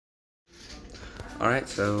Alright,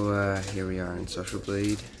 so here we are in Social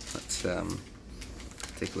Blade. Let's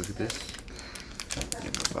take a look at this.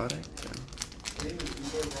 Robotic.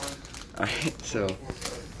 Alright, so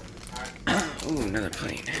ooh, another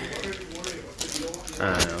plane.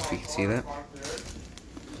 I don't know if you can see that.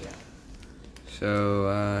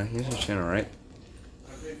 So here's our channel, right?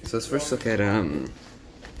 So let's first look at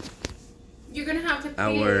You're gonna have to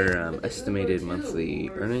our estimated monthly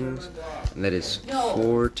earnings, and that is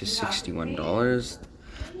 $4 to $61,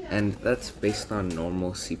 and that's based on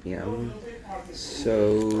normal CPM.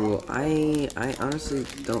 So I honestly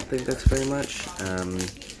don't think that's very much.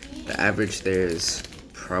 The average there is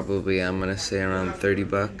probably, I'm gonna say, around 30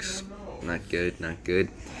 bucks. Not good, not good.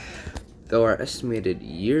 Though our estimated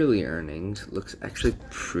yearly earnings looks actually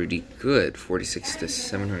pretty good, $46 to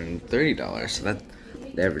 $730. So that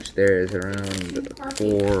the average there is around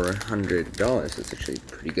 $400. It's actually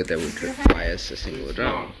pretty good. That would buy us a single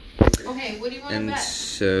drone. Okay, what do you want to And bet?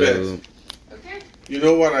 so, Okay. You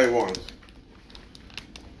know what I want?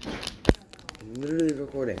 I'm literally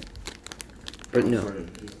recording. But no.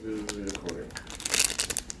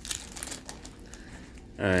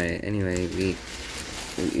 Alright, anyway,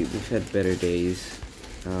 we've had better days.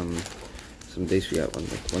 Some days we got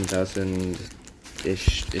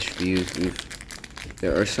 1,000-ish views.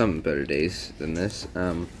 There are some better days than this.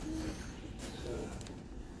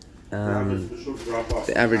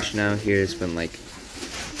 The average now here has been like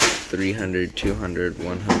 300, 200,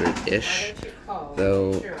 100-ish.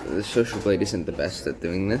 Though the Social Blade isn't the best at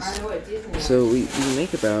doing this. So we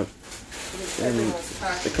make about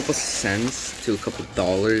a couple cents to a couple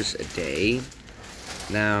dollars a day.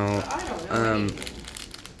 Now,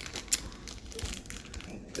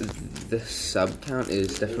 the sub count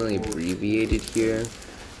is definitely abbreviated here,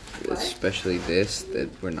 especially this, that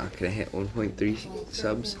we're not gonna hit 1.3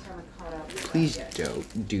 subs. Please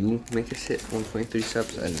do make us hit 1.3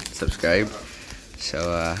 subs and subscribe.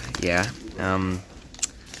 So yeah.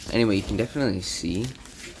 Anyway, you can definitely see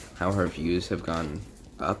how our views have gone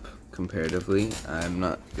up comparatively. I'm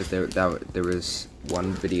not there was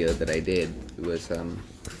one video that I did. It was an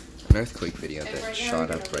earthquake video that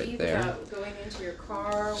shot up right there.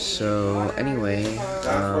 So anyway,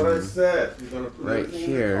 right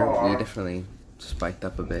here we definitely spiked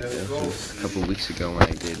up a bit. It was a couple weeks ago when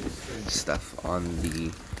I did stuff on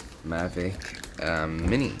the Mavic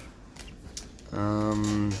Mini.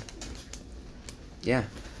 Yeah.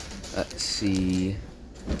 Let's see.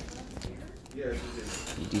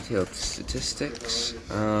 Detailed statistics.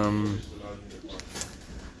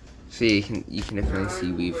 So you can definitely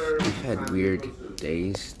see we've had weird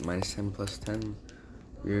days. -10 plus 10.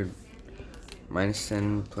 Weird.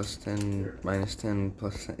 -10 plus 10. -10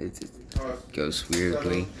 plus 10. It goes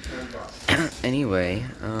weirdly. Anyway,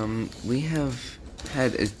 we have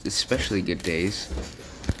had especially good days.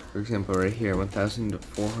 For example, right here,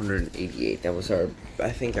 1,488. That was I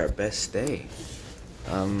think our best day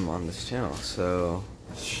on this channel. So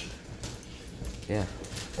yeah.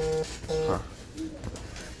 Huh.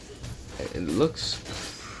 It looks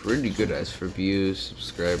pretty good as for views,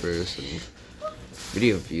 subscribers, and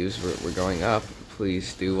video views. We're going up.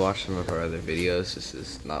 Please do watch some of our other videos. This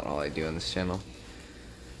is not all I do on this channel.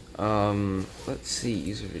 Let's see,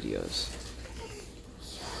 user videos.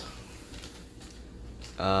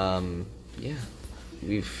 Yeah,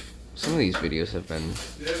 some of these videos have been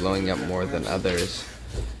blowing up more than others.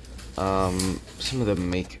 Some of them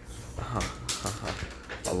make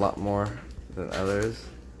a lot more than others.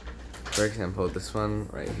 For example, this one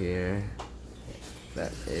right here,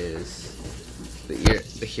 that is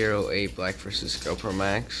the Hero 8 Black vs GoPro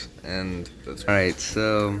Max, and that's alright.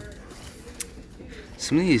 So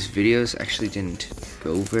some of these videos actually didn't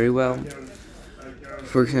go very well.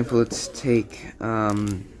 For example, let's take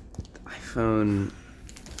iPhone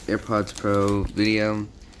AirPods Pro video.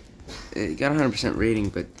 It got 100% rating,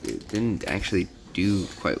 but it didn't actually do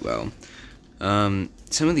quite well.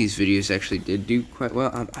 Some of these videos actually did do quite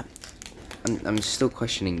well. I'm still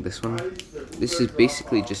questioning this one. This is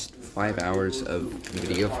basically just 5 hours of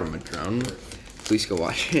video from a drone. Please go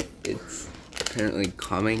watch it. It's apparently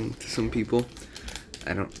calming to some people.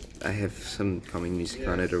 I have some calming music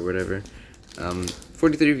on it or whatever.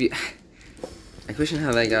 43 views. I question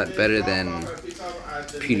how that got better than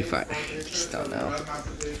PewDiePie. I just don't know.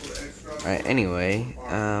 Alright, anyway,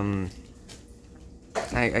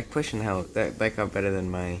 I question how that got better than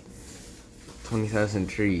my 20,000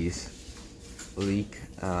 trees leak.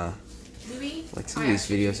 Like, some of these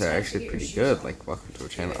videos are actually pretty good, like welcome to our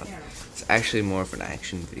channel. It's actually more of an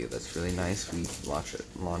action video that's really nice. We launch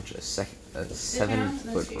a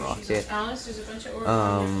 7-foot rocket. Alice, there's a bunch of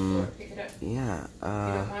Yeah,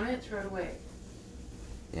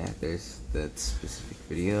 yeah, there's that specific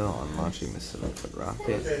video on launching the 7-foot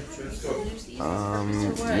rocket.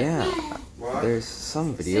 Yeah, there's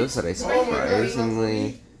some videos that I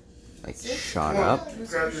surprisingly shot up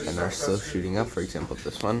and are still shooting up. For example,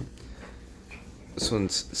 this one. This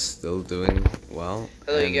one's still doing well.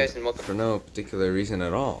 Hello, you guys, and welcome. For no particular reason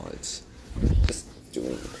at all. It's just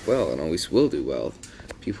doing well and always will do well.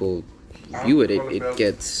 People view it, it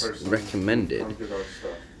gets recommended.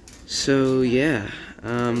 So yeah,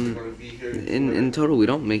 in total, we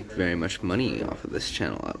don't make very much money off of this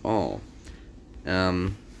channel at all. Yeah,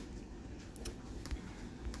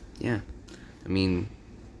 I mean,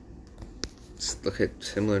 let's look at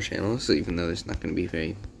similar channels, even though there's not going to be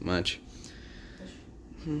very much.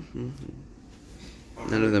 None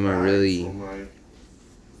of them are really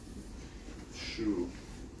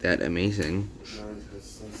that amazing.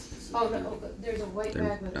 Oh, no, there's a white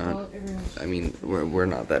bag with all everyone's. I mean, we're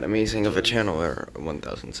not that amazing of a channel. We're a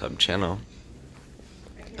 1,000 sub channel.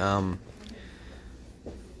 Yeah,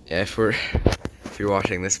 if you're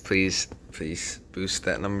watching this, please boost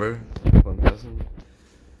that number 1,000.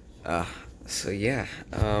 So yeah,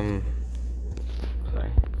 sorry.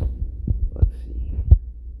 Let's see.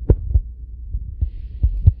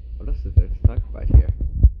 What else is there to talk about here?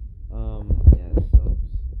 Yeah, subs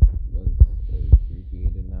was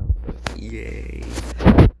abbreviated now. So yay. For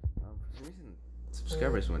some reason,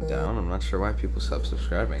 subscribers went down. I'm not sure why people stopped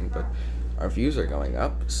subscribing, but our views are going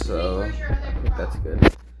up, so I think that's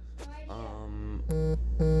good.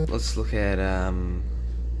 Let's look at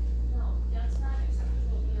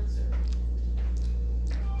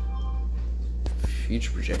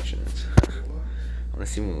future projections. I want to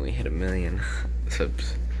see when we hit 1 million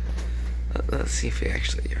subs. Let's see if we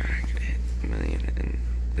actually are gonna hit 1 million in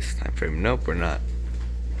this time frame. Nope, we're not.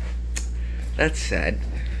 That's sad.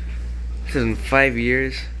 This is in 5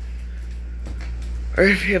 years. Or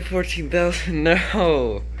if we have 14,000,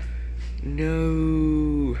 no.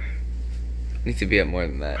 No. Need to be at more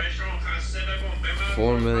than that.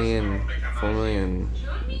 4 million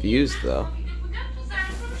views though.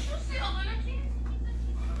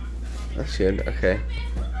 That's good, okay.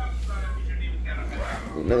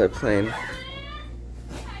 Another plane.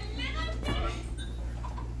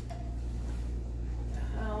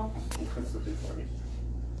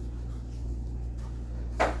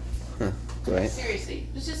 Huh, right. Seriously,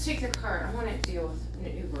 let's just take the car. I want to deal with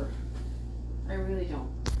an Uber. I really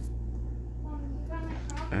don't.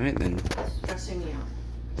 Alright then. It's stressing me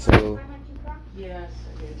out. So, Yes, I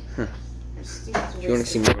did. huh. If you want to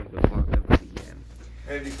see more of the vlog of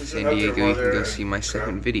the San Diego, you can go see my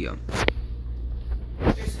second video.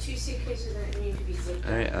 There's 2 suitcases that need to be zipped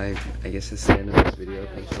up. Alright, I guess that's the end of this video.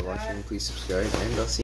 Thanks for watching. Please subscribe, and I'll see you.